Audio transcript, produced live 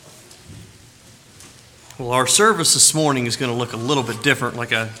Well, our service this morning is going to look a little bit different,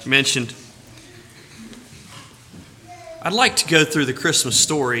 like I mentioned. I'd like to go through the Christmas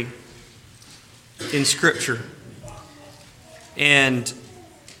story in Scripture and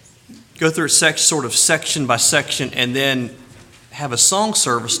go through it sort of section by section and then have a song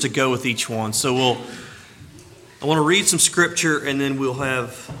service to go with each one. So I want to read some Scripture and then we'll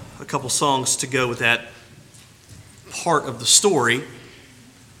have a couple songs to go with that part of the story.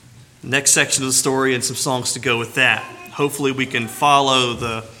 Next section of the story and some songs to go with that. Hopefully we can follow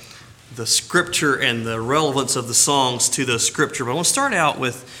the Scripture and the relevance of the songs to the Scripture. But I want to start out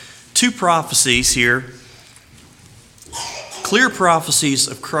with two prophecies here. Clear prophecies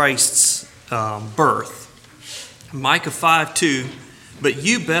of Christ's birth. Micah 5:2, "But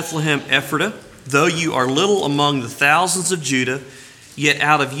you, Bethlehem Ephratah, though you are little among the thousands of Judah, yet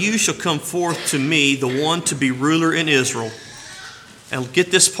out of you shall come forth to me the one to be ruler in Israel." And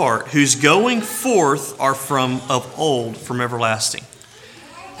get this part, "whose going forth are from of old, from everlasting."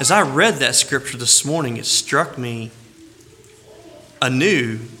 As I read that scripture this morning, it struck me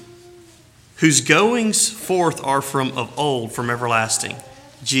anew. Whose goings forth are from of old, from everlasting.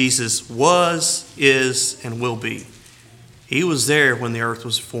 Jesus was, is, and will be. He was there when the earth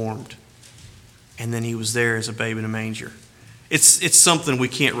was formed. And then he was there as a babe in a manger. It's something we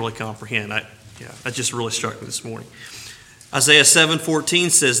can't really comprehend. That just really struck me this morning. Isaiah 7:14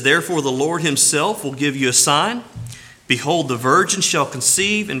 says, "Therefore the Lord himself will give you a sign. Behold, the virgin shall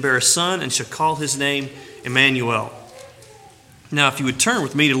conceive and bear a son, and shall call his name Emmanuel." Now, if you would turn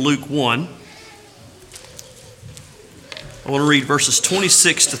with me to Luke 1, I want to read verses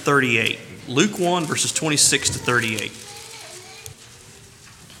 26 to 38. Luke 1, verses 26 to 38.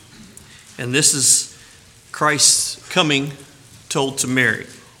 And this is Christ's coming told to Mary.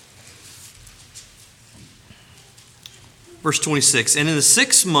 Verse 26, "And in the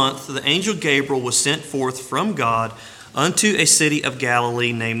 6th month the angel Gabriel was sent forth from God unto a city of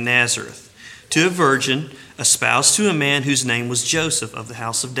Galilee named Nazareth, to a virgin espoused to a man whose name was Joseph, of the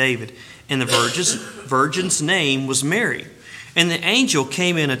house of David. And the virgin's name was Mary. And the angel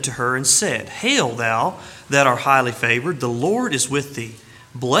came in unto her and said, Hail thou that art highly favored, the Lord is with thee.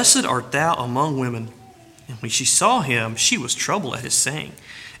 Blessed art thou among women. And when she saw him, she was troubled at his saying,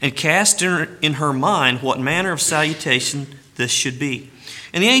 and cast in her mind what manner of salutation this should be.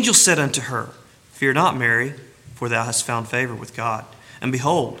 And the angel said unto her, Fear not, Mary, for thou hast found favor with God. And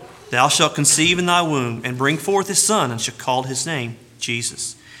behold, thou shalt conceive in thy womb, and bring forth a son, and shall call his name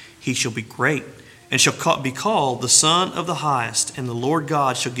Jesus. He shall be great, and shall be called the Son of the Highest. And the Lord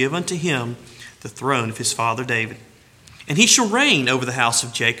God shall give unto him the throne of his father David. And he shall reign over the house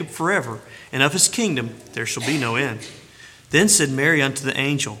of Jacob forever, and of his kingdom there shall be no end. Then said Mary unto the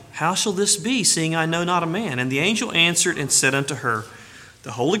angel, How shall this be, seeing I know not a man? And the angel answered and said unto her,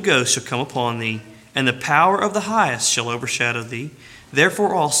 The Holy Ghost shall come upon thee, and the power of the Highest shall overshadow thee.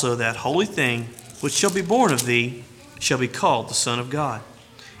 Therefore also that holy thing which shall be born of thee shall be called the Son of God.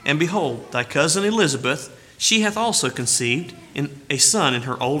 And behold, thy cousin Elizabeth, she hath also conceived in a son in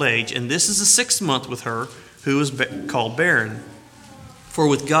her old age, and this is the 6th month with her, who is called barren. For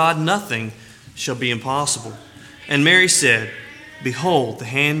with God nothing shall be impossible. And Mary said, Behold, the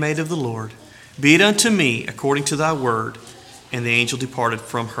handmaid of the Lord, be it unto me according to thy word. And the angel departed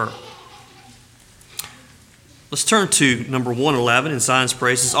from her." Let's turn to number 111 in Zion's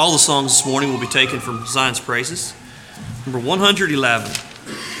Praises. All the songs this morning will be taken from Zion's Praises. Number 111.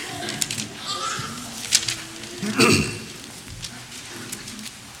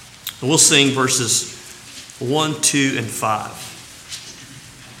 And we'll sing verses 1, 2, and 5.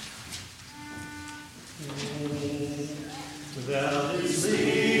 Thou didst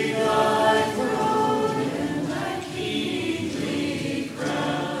leave thy throne and thy kingly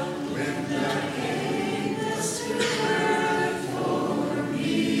crown, when thou camest to earth for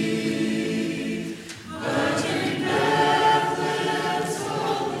me. But in Bethlehem's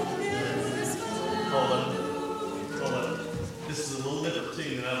home there was Hold on. This is a little different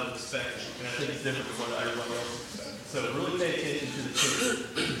tune than I would expect, and I think it's different from what everybody else expects. So really pay attention to the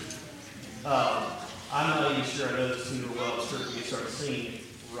tune. I'm not even sure I know this tune well. It's certain we start singing it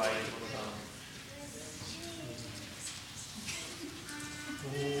right at the time.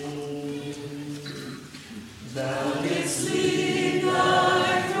 Thou didst leave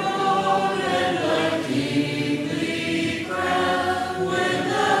thy throne and thy kingly crown, when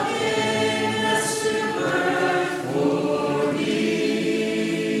thou camest to earth for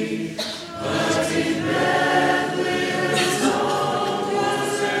me. But in Bethlehem's home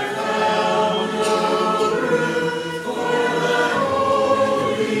was there found no room for thy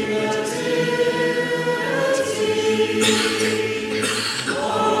holy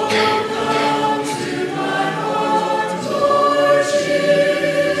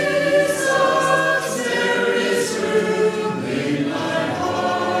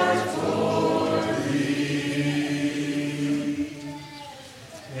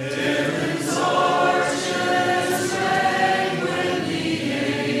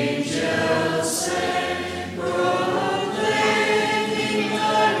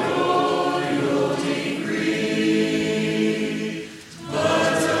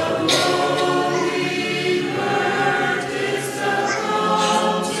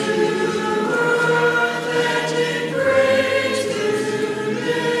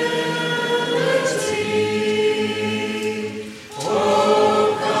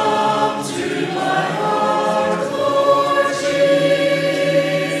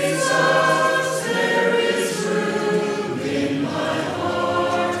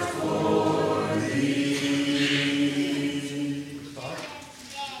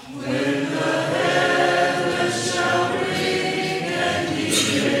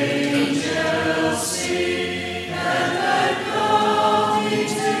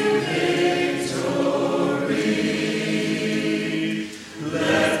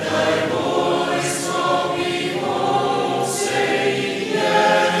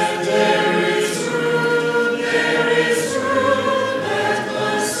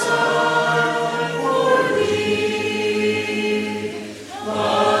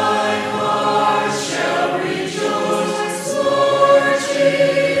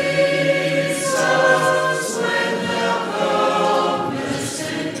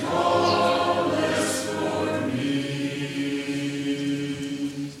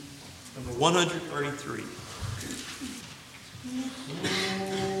Number 133.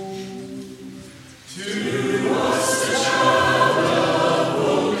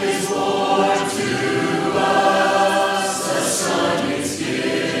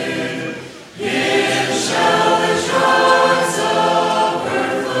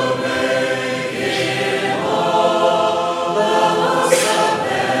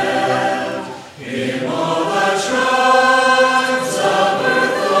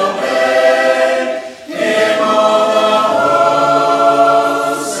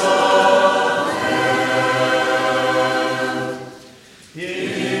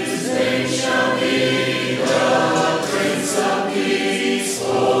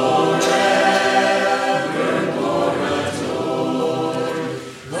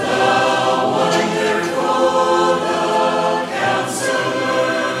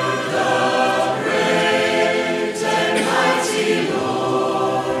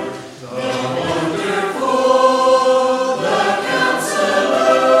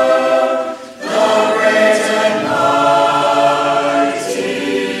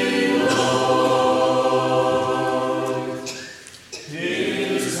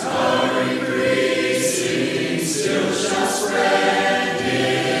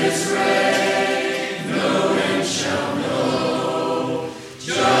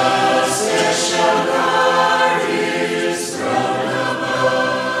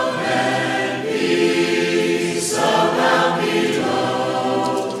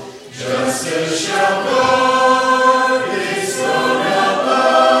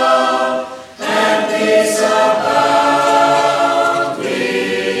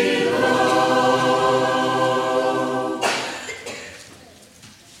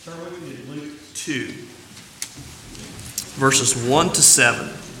 Verses 1 to 7.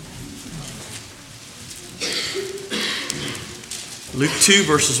 Luke 2,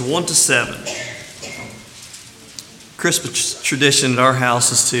 verses 1 to 7. Christmas tradition at our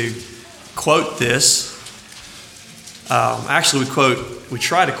house is to quote this. Actually, we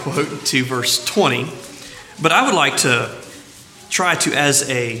try to quote to verse 20, but I would like to try to, as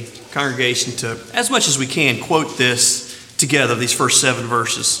a congregation, to, as much as we can, quote this together, these first 7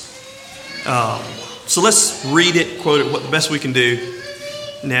 verses. So let's read it, quote it, what the best we can do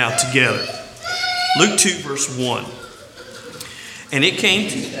now together. Luke 2, verse 1. And it came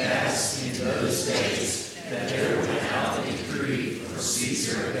to pass in those days that there went out a decree from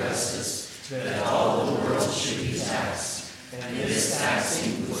Caesar Augustus that all the world should be taxed. And this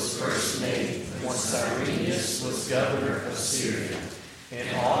taxing was first made when Cyrenius was governor of Syria.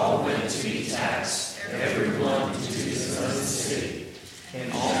 And all went to be taxed, every one to his own city.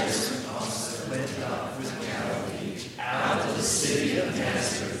 And all this also went up with Galilee, out of the city of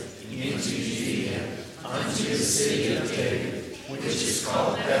Nazareth, into Judea, unto the city of David, which is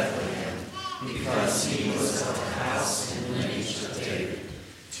called Bethlehem, because he was of the house and lineage of David,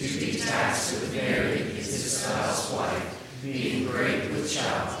 to be taxed with Mary, his spouse's wife, being great with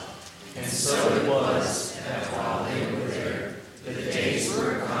child. And so it was that while they were there, the days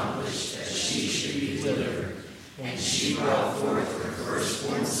were accomplished that she should be delivered. And she brought forth her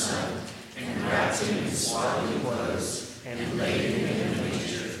firstborn son, and wrapped him in swaddling clothes, and laid him in a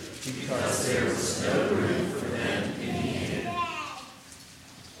manger, because there was no room for them in the inn.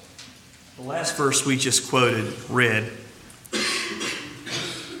 The last verse we just read,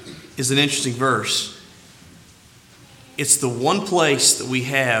 is an interesting verse. It's the one place that we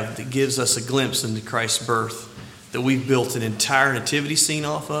have that gives us a glimpse into Christ's birth that we've built an entire nativity scene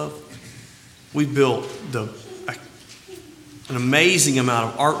off of. We've built an amazing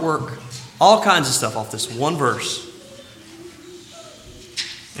amount of artwork, all kinds of stuff off this one verse.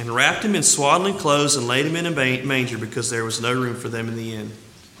 And wrapped him in swaddling clothes and laid him in a manger because there was no room for them in the inn.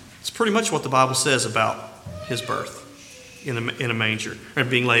 It's pretty much what the Bible says about his birth in a manger, or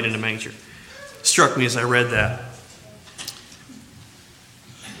being laid in a manger. It struck me as I read that.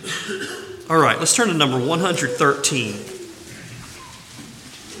 All right, let's turn to number 113.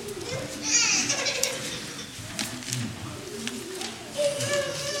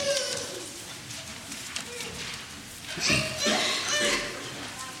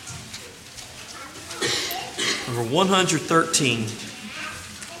 113.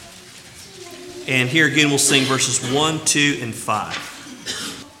 And here again we'll sing verses 1, 2, and 5.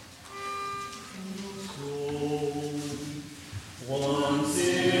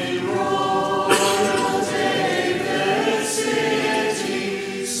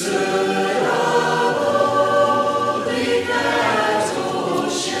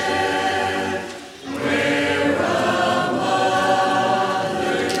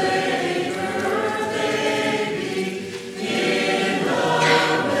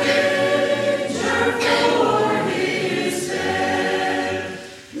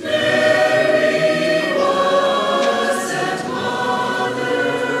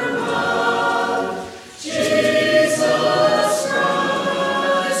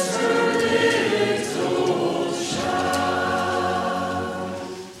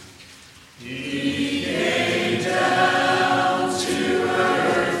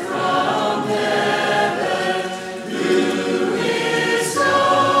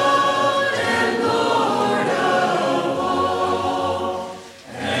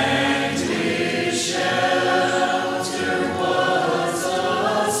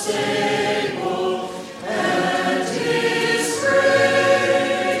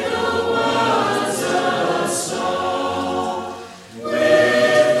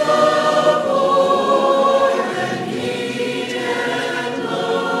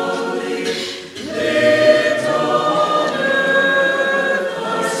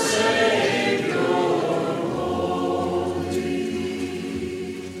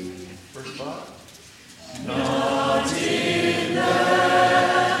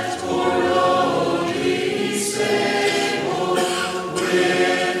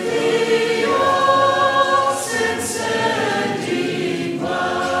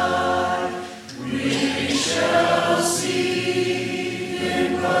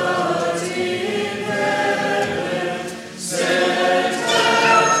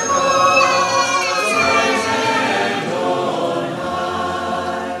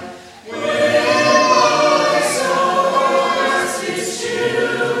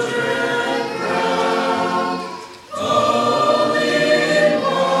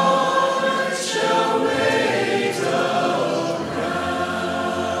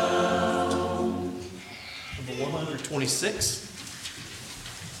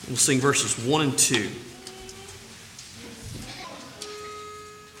 We'll sing verses 1 and 2.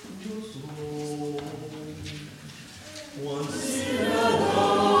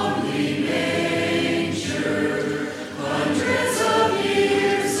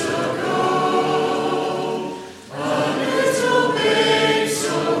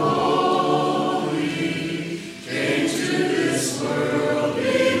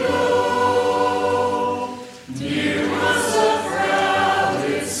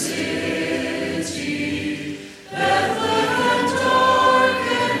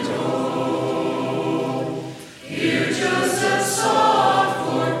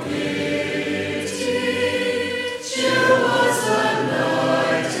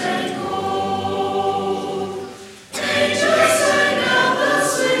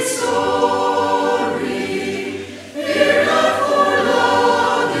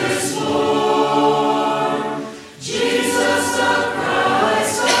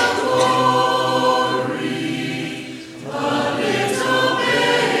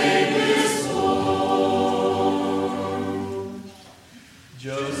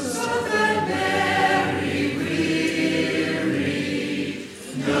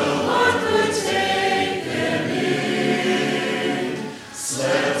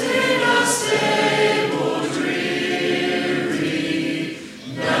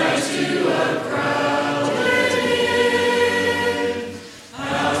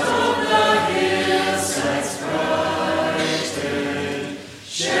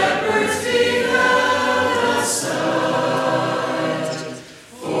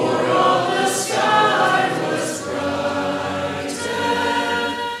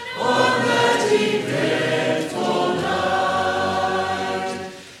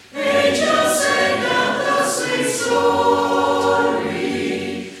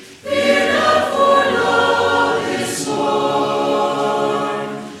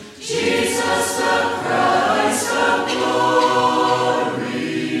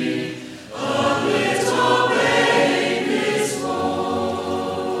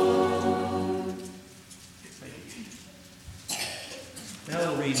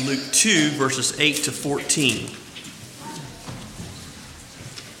 Luke 2, verses 8 to 14.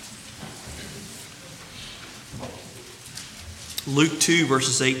 Luke 2,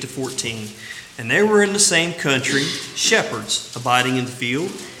 verses 8 to 14. And there were in the same country shepherds abiding in the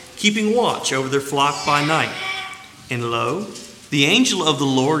field, keeping watch over their flock by night. And lo, the angel of the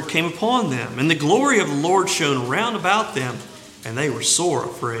Lord came upon them, and the glory of the Lord shone round about them, and they were sore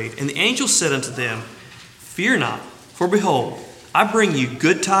afraid. And the angel said unto them, Fear not, for behold, I bring you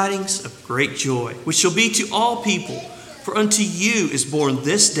good tidings of great joy, which shall be to all people. For unto you is born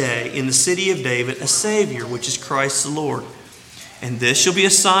this day in the city of David a Savior, which is Christ the Lord. And this shall be a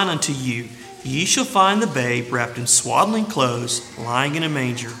sign unto you. Ye shall find the babe wrapped in swaddling clothes, lying in a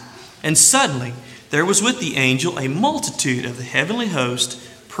manger. And suddenly there was with the angel a multitude of the heavenly host,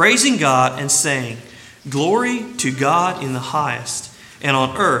 praising God and saying, Glory to God in the highest, and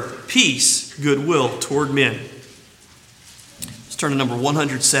on earth peace, goodwill toward men. Let's turn to number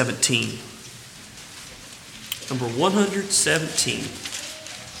 117. Number 117.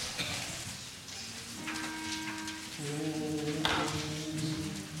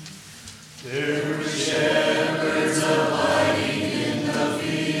 There were shepherds abiding in the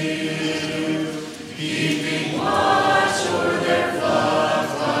field, keeping watch o'er their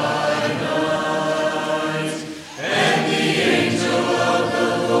flock by night. And the angel of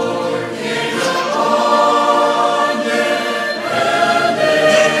the Lord came upon them, and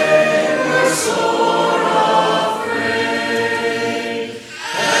they were sore afraid.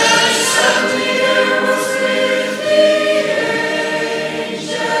 And suddenly there was with the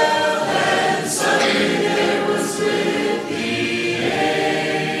angel, and suddenly there was with the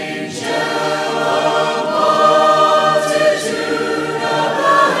angel a multitude of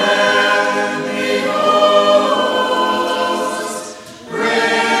the heavenly host,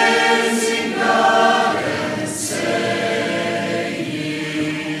 praising God and saying,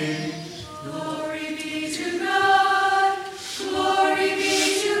 Glory be to God, glory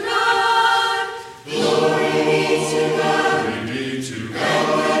be to God, glory be to God, glory be to God,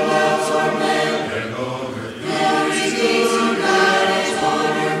 and honor, glory be to God, and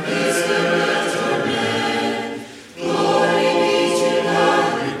honor, peace, goodwill toward men. Glory be to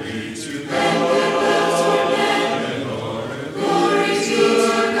God, glory be to God, goodwill toward men. And honor, glory be to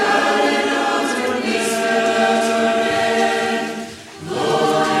God, and honor, peace, goodwill toward men.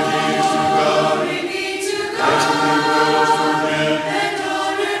 Glory be to God, and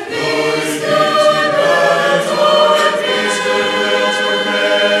honor, peace, goodwill toward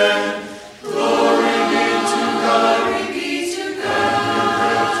men. Glory be to God, glory be to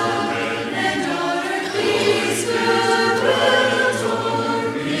God, and honor, peace, goodwill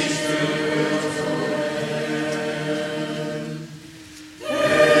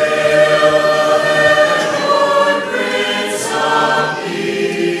toward Prince of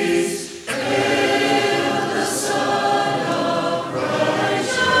Peace, hail the Son of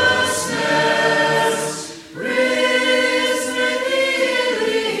Righteousness, risen with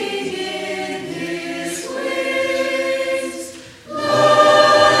healing in his wings.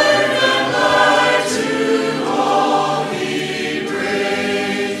 Life and light to all he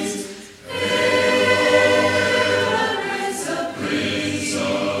brings. Hail the Prince of Peace,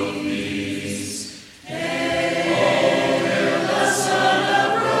 hail the Son of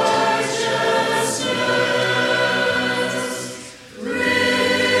Righteousness,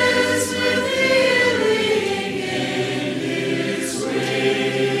 risen with healing in his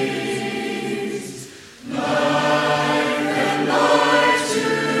wings. Life and light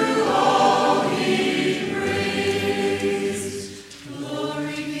to all he brings.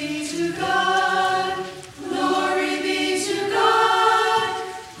 Glory be to God, glory be to God,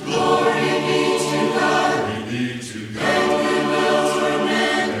 glory be to God, and goodwill toward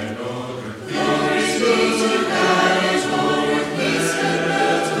men. Glory be to God, and honor, peace,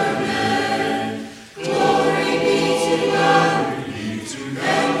 goodwill toward men. Glory be to God, and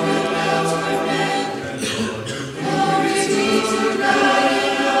goodwill toward men. Glory be to God,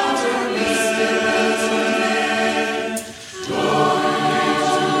 and honor, peace, goodwill toward men. Glory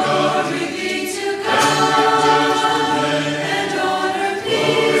be to God, and honor,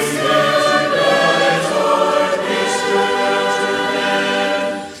 peace, goodwill toward men.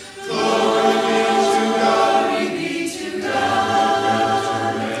 Glory be to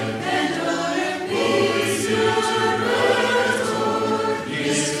God, and honor, peace,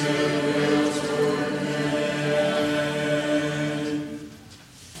 goodwill toward men.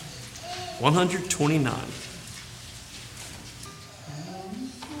 129.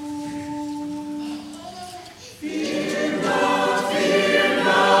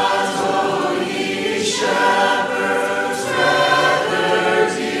 Shepherds,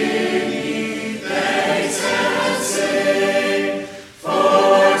 rather give ye thanks and sing,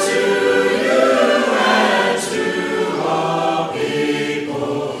 for to you and to all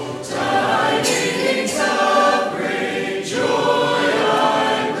people tidings of great joy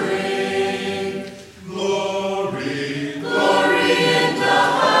I bring.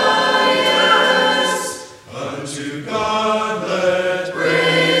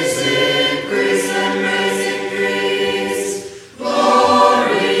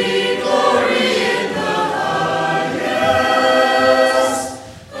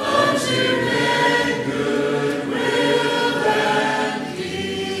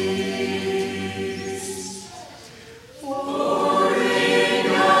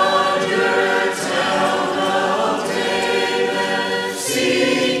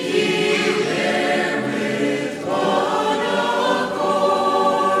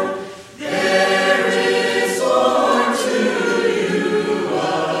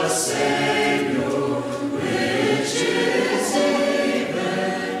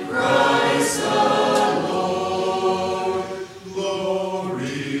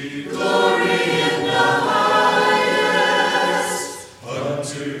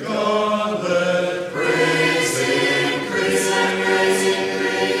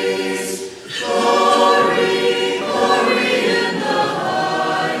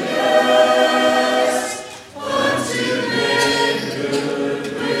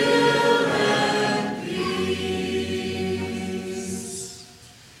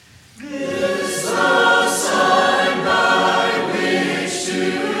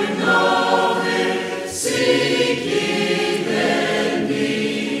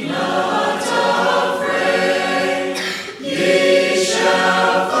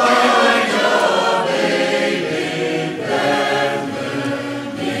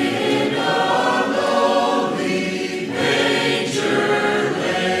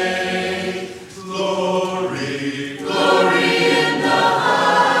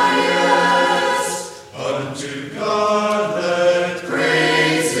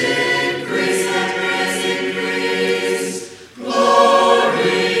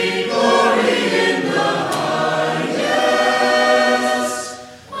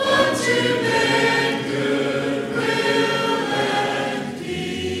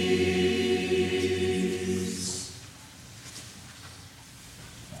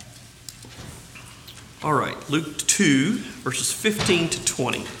 2, verses 15 to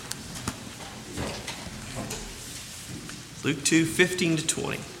 20. Luke 2, 15 to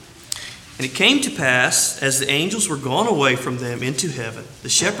 20. And it came to pass, as the angels were gone away from them into heaven, the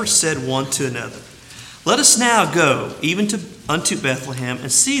shepherds said one to another, Let us now go even unto Bethlehem,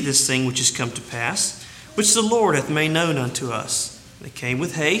 and see this thing which is come to pass, which the Lord hath made known unto us. They came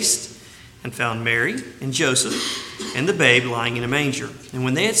with haste, and found Mary and Joseph and the babe lying in a manger. And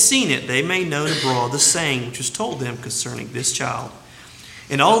when they had seen it, they made known abroad the saying which was told them concerning this child.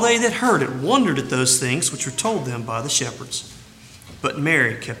 And all they that heard it wondered at those things which were told them by the shepherds. But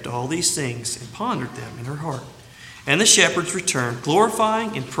Mary kept all these things and pondered them in her heart. And the shepherds returned,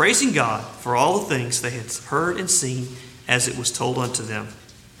 glorifying and praising God for all the things they had heard and seen as it was told unto them.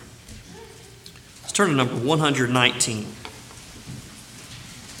 Let's turn to number 119.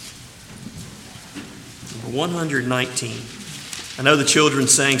 Number 119. I know the children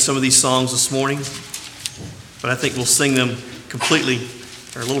sang some of these songs this morning, but I think we'll sing them completely,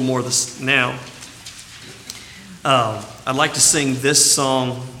 or a little more this now. I'd like to sing this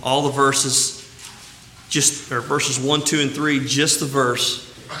song, all the verses, verses 1, 2, and 3, just the verse,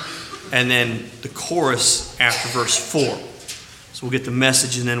 and then the chorus after verse 4. So we'll get the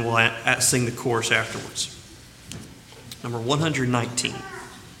message, and then we'll sing the chorus afterwards. Number 119.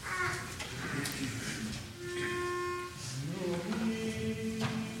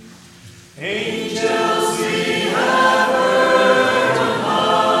 Angels we have heard on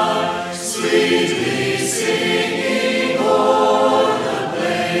high, sweetly singing o'er the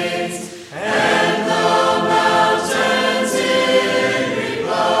plains, and the mountains in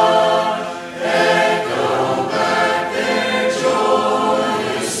reply echo back their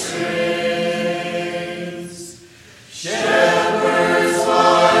joyous strains. Shepherds,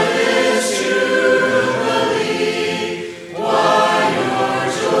 why this jubilee? Why your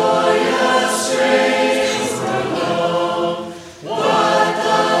joyous strains prolong? What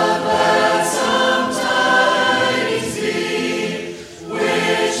the glad tidings be,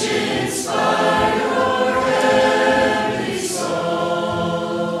 which inspire your heavenly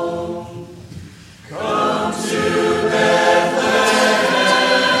song? Come to Bethlehem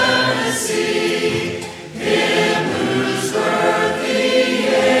and see Him whose birth the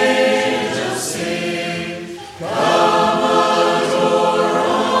angels sing. Come adore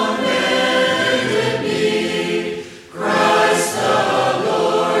on bended knee Christ the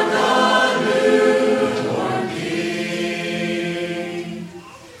Lord, the newborn King.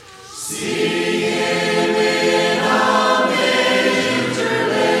 See Him in a manger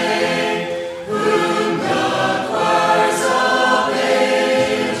laid, whom the choirs of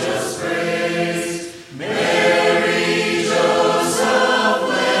angels praise. Mary, Joseph,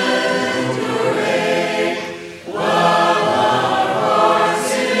 lend your aid, while our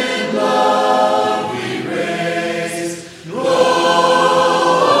hearts in love we raise.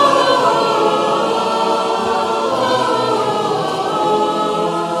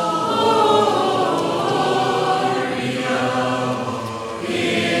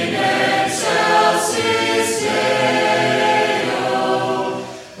 In excelsis Deo, in excelsis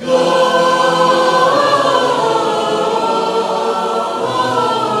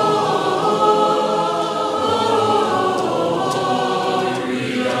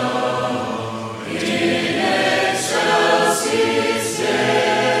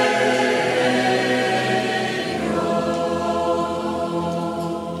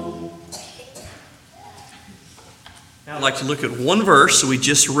Now I'd like to look at one verse that we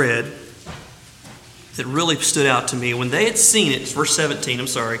just read that really stood out to me. When they had seen it, it's verse 17, I'm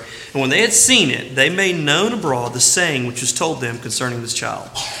sorry. And when they had seen it, they made known abroad the saying which was told them concerning this child.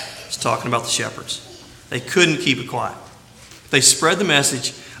 It's talking about the shepherds. They couldn't keep it quiet. They spread the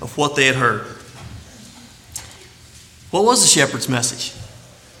message of what they had heard. What was the shepherd's message?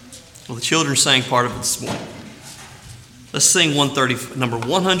 Well, the children sang part of it this morning. Let's sing number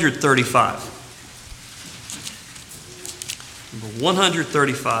 135. Number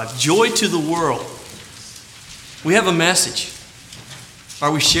 135, Joy to the World. We have a message.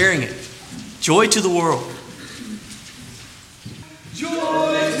 Are we sharing it? Joy to the world. Joy to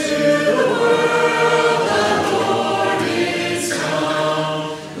the world, the Lord is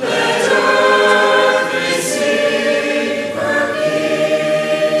come. Let earth receive her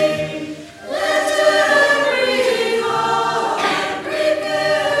King. Let every heart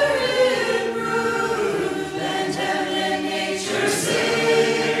prepare in room, and heaven and nature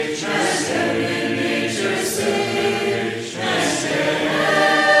sing, as heaven and nature sing, as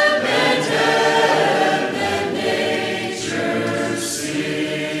heaven and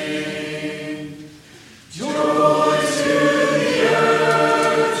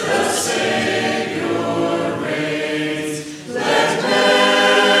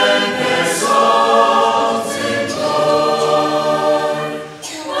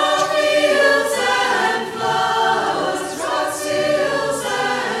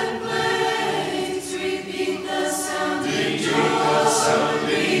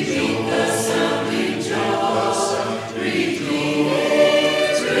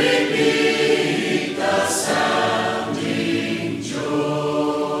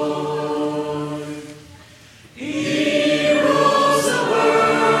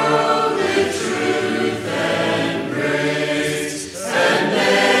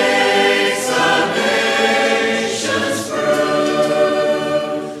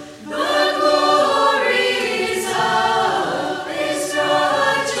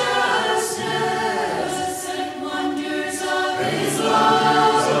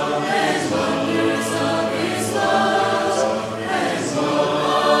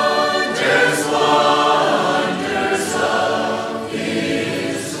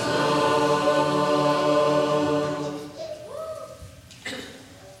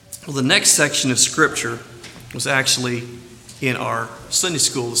the next section of Scripture was actually in our Sunday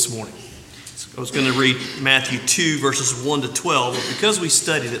school this morning. So I was going to read Matthew 2, verses 1 to 12, but because we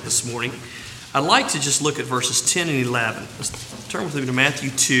studied it this morning, I'd like to just look at verses 10 and 11. Let's turn with me to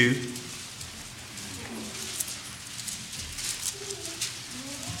Matthew 2.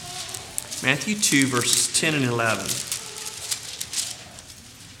 Matthew 2, verses 10 and 11.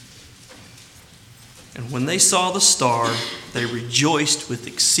 And when they saw the star, they rejoiced with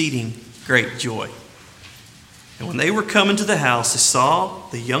exceeding great joy. And when they were come into the house, they saw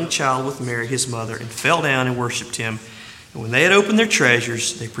the young child with Mary, his mother, and fell down and worshipped him. And when they had opened their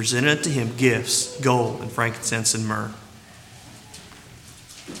treasures, they presented unto him gifts, gold and frankincense and myrrh.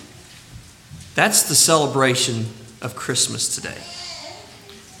 That's the celebration of Christmas today.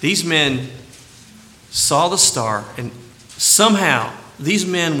 These men saw the star, and somehow these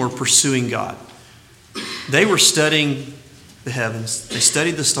men were pursuing God. They were studying the heavens. They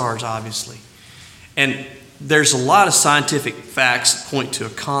studied the stars, obviously. And there's a lot of scientific facts that point to a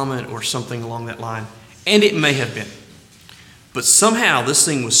comet or something along that line. And it may have been. But somehow this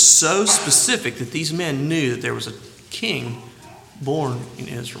thing was so specific that these men knew that there was a king born in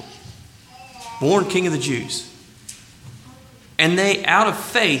Israel. Born King of the Jews. And they, out of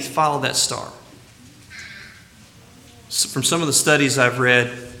faith, followed that star. So from some of the studies I've read,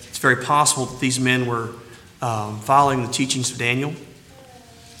 it's very possible that these men were following the teachings of Daniel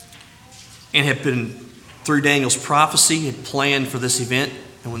and had been, through Daniel's prophecy, had planned for this event.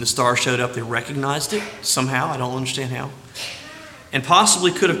 And when the star showed up, they recognized it somehow. I don't understand how. And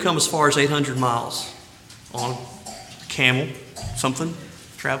possibly could have come as far as 800 miles on a camel, something,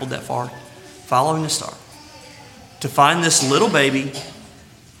 traveled that far, following the star, to find this little baby.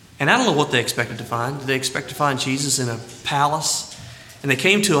 And I don't know what they expected to find. Did they expect to find Jesus in a palace? And they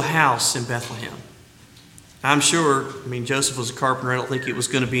came to a house in Bethlehem. I'm sure, Joseph was a carpenter. I don't think it was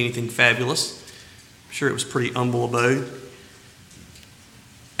going to be anything fabulous. I'm sure it was a pretty humble abode.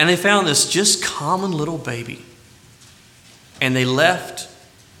 And they found this just common little baby. And they left,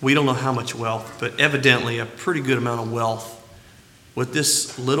 we don't know how much wealth, but evidently a pretty good amount of wealth, with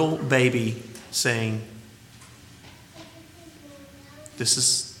this little baby saying, "This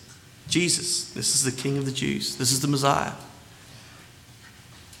is Jesus. This is the King of the Jews. This is the Messiah."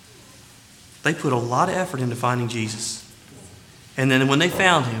 They put a lot of effort into finding Jesus. And then when they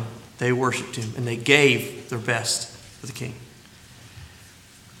found him, they worshiped him and they gave their best for the King.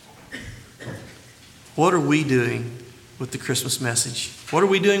 What are we doing with the Christmas message? What are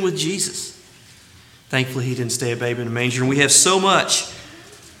we doing with Jesus? Thankfully, he didn't stay a baby in a manger. And we have so much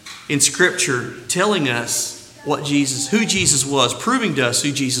in Scripture telling us who Jesus was, proving to us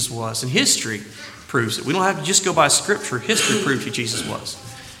who Jesus was. And history proves it. We don't have to just go by Scripture. History proves who Jesus was.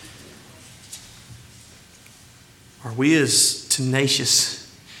 Are we as tenacious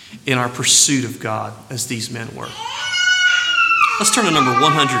in our pursuit of God as these men were? Let's turn to number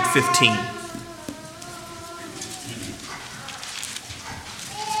 115.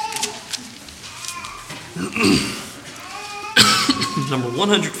 Number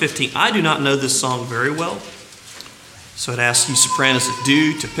 115. I do not know this song very well, so I'd ask you sopranos that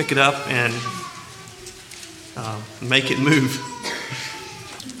do to pick it up and make it move.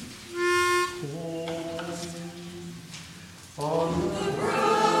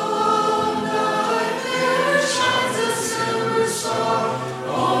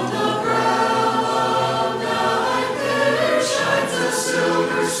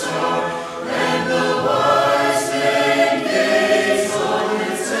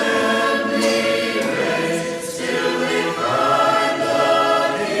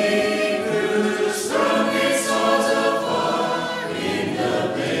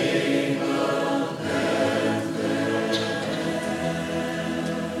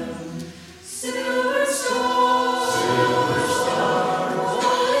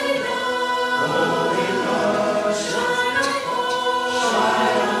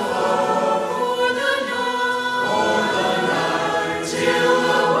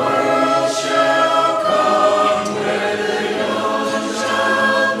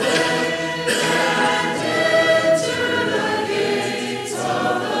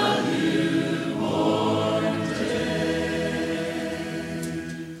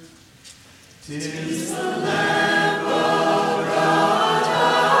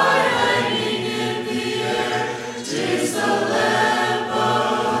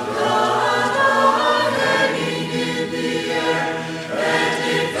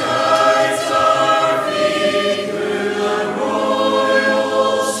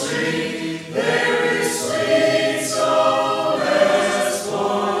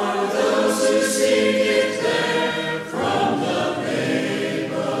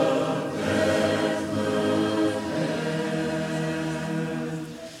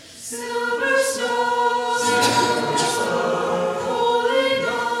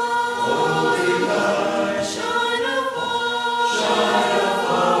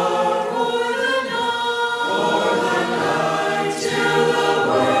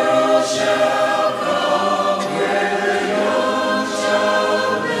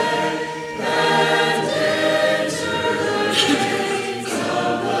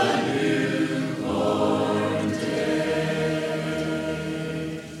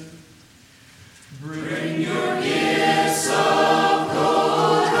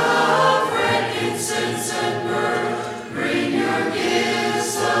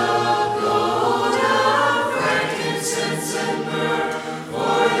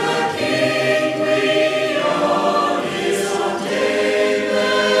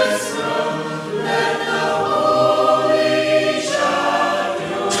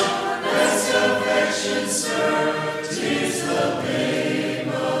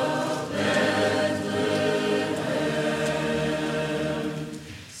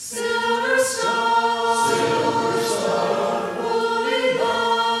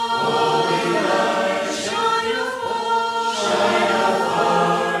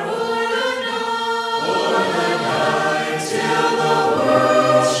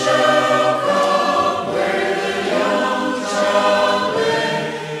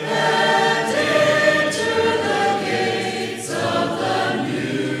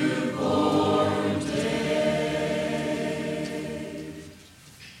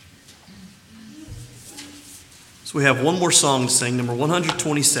 So we have one more song to sing, number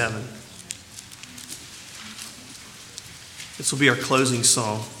 127. This will be our closing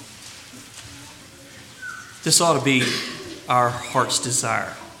song. This ought to be our heart's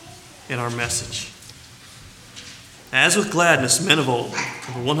desire in our message. As with gladness, men of old,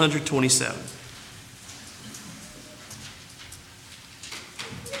 number 127.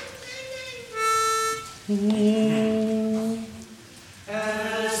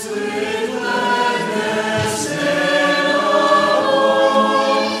 As with gladness, men of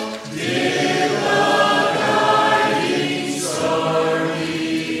old, did the guiding star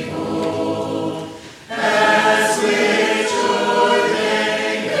behold. As with joy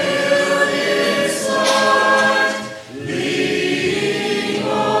they hailed its light, leading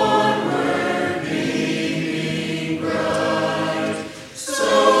onward, beaming bright. So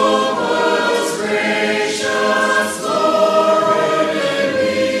was gracious Lord and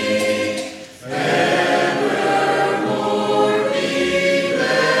we, evermore be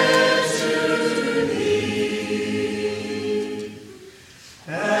led to thee.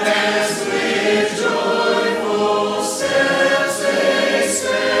 As with joyful steps they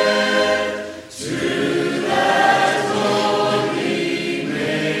sped to that lonely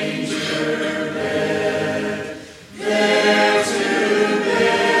manger bed, there to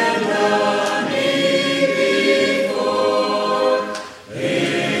bend the knee before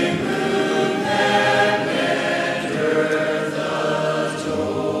Him whom heaven and earth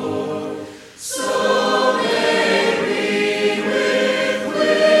adore. So may we with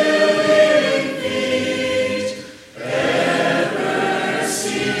willing feet ever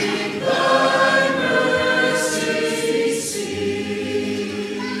seek Thy mercy seat.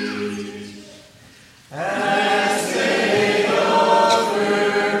 As they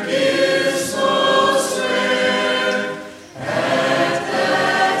offer gifts most rare at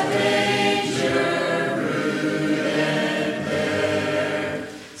that manger root and bare,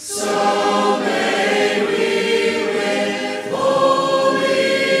 so may we with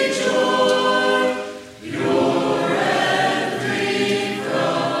holy joy, pure and free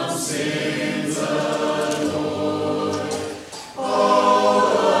from sins adore.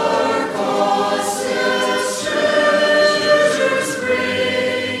 All our costless treasures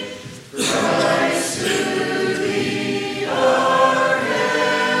bring, Christ to Thee, our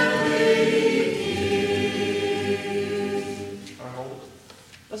heavenly King.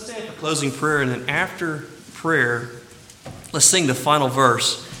 Let's stand for closing prayer, and then after prayer, let's sing the final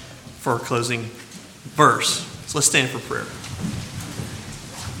verse for our closing verse. So let's stand for prayer.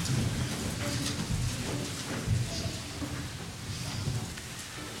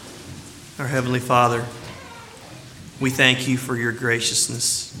 Our Heavenly Father, we thank you for your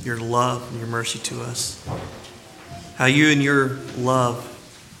graciousness, your love, and your mercy to us. How you in your love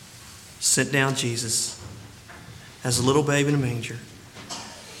sent down Jesus as a little babe in a manger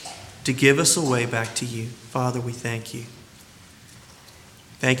to give us a way back to you. Father, we thank you.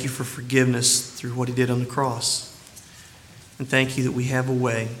 Thank you for forgiveness through what he did on the cross. And thank you that we have a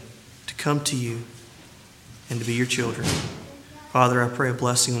way to come to you and to be your children. Father, I pray a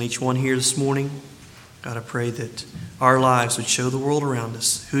blessing on each one here this morning. God, I pray that our lives would show the world around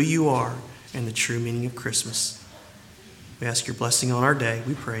us who you are and the true meaning of Christmas. We ask your blessing on our day.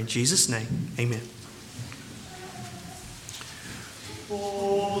 We pray in Jesus' name. Amen.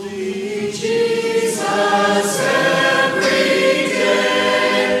 Holy Jesus.